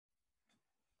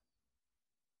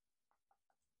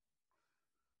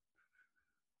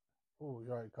Oh,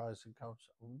 you're right, guys and girls.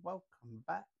 Welcome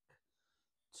back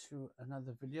to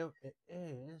another video. It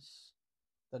is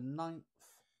the 9th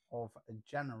of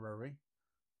January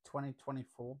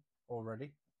 2024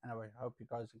 already. Anyway, I hope you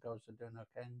guys and girls are doing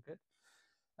okay and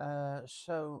good.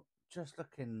 So just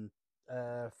looking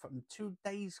from 2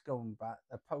 days going back,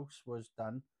 a post was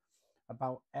done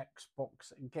about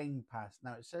Xbox Game Pass.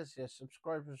 Now it says here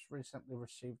subscribers recently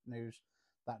received news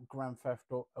that Grand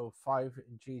Theft Auto 5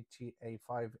 GTA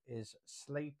 5 is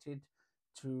slated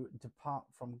to depart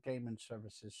from gaming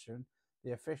services soon.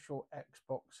 The official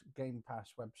Xbox Game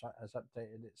Pass website has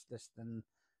updated its listing,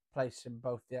 placing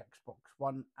both the Xbox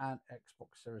One and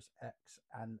Xbox Series X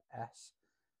and S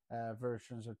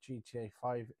versions of GTA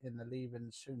 5 in the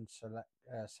leaving soon select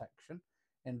section,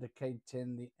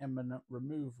 indicating the imminent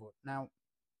removal. Now,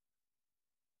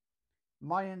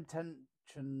 my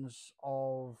intentions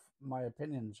of my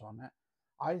opinions on it,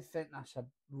 I think that's a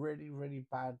really, really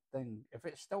bad thing. If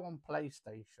it's still on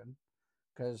PlayStation,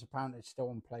 because apparently it's still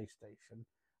on PlayStation,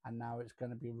 and now it's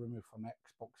going to be removed from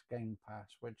Xbox Game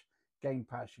Pass, which Game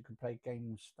Pass you can play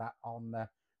games that on the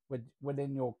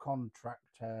within your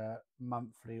contract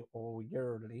monthly or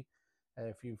yearly.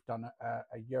 If you've done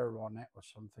a year on it or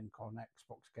something on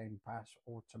Xbox Game Pass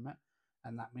Ultimate,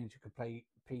 and that means you can play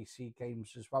PC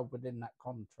games as well within that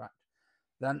contract,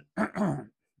 then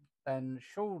then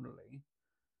surely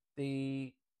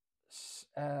the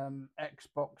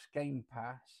Xbox Game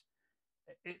Pass,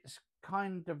 it's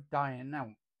kind of dying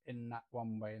out in that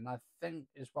one way. And I think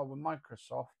as well with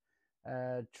Microsoft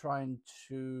trying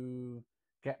to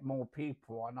get more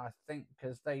people, and I think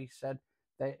because they said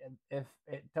they if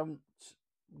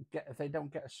they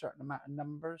don't get a certain amount of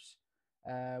numbers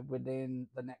within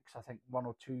the next, I think, 1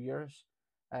 or 2 years,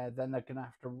 then they're going to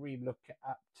have to relook it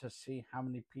up to see how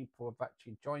many people have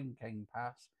actually joined Game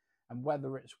Pass and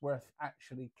whether it's worth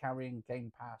actually carrying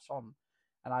Game Pass on.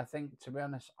 And I think, to be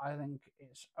honest, I think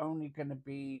it's only going to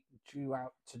be due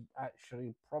out to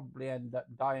actually probably end up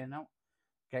dying out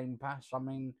Game Pass. I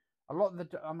mean,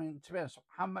 to be honest,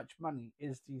 how much money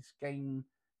is these game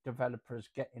developers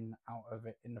getting out of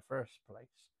it in the first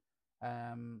place?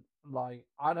 Like,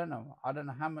 I don't know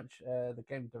how much the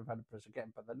game developers are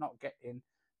getting, but they're not getting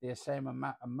the same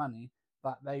amount of money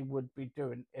that they would be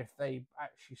doing if they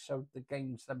actually sold the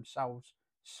games themselves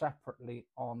separately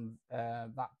on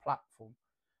that platform.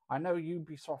 I know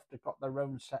Ubisoft have got their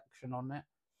own section on it.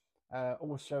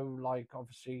 Also, like,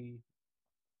 obviously,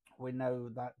 we know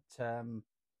that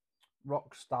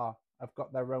Rockstar have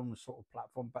got their own sort of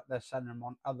platform, but they're sending them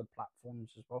on other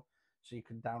platforms as well, so you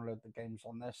can download the games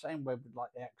on there. Same way with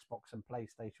like the Xbox and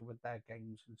PlayStation with their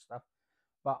games and stuff.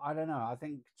 But I don't know. I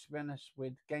think, to be honest,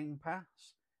 with Game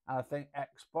Pass, and I think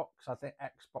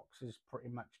Xbox is pretty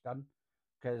much done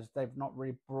because they've not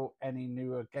really brought any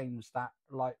newer games that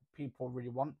like people really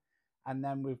want. And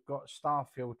then we've got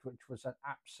Starfield, which was an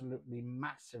absolutely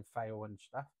massive fail and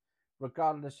stuff.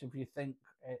 Regardless if you think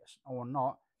it's or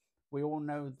not, we all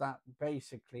know that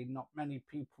basically not many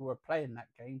people were playing that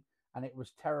game, and it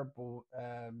was terrible.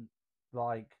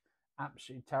 Like,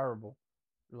 absolutely terrible.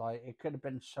 Like, it could have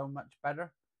been so much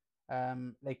better.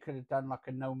 They could have done like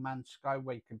a No Man's Sky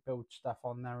where you can build stuff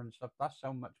on there and stuff. That's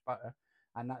so much better,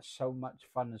 and that's so much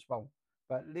fun as well.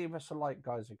 But leave us a like,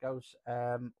 guys and girls,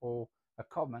 or a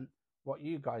comment what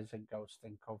you guys and girls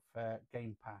think of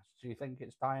Game Pass. Do you think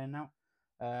it's dying out,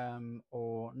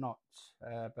 or not?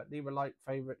 But leave a like,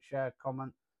 favorite, share,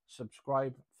 comment,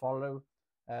 subscribe, follow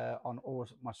on all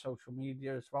my social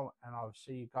media as well, and I'll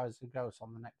see you guys and girls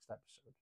on the next episode.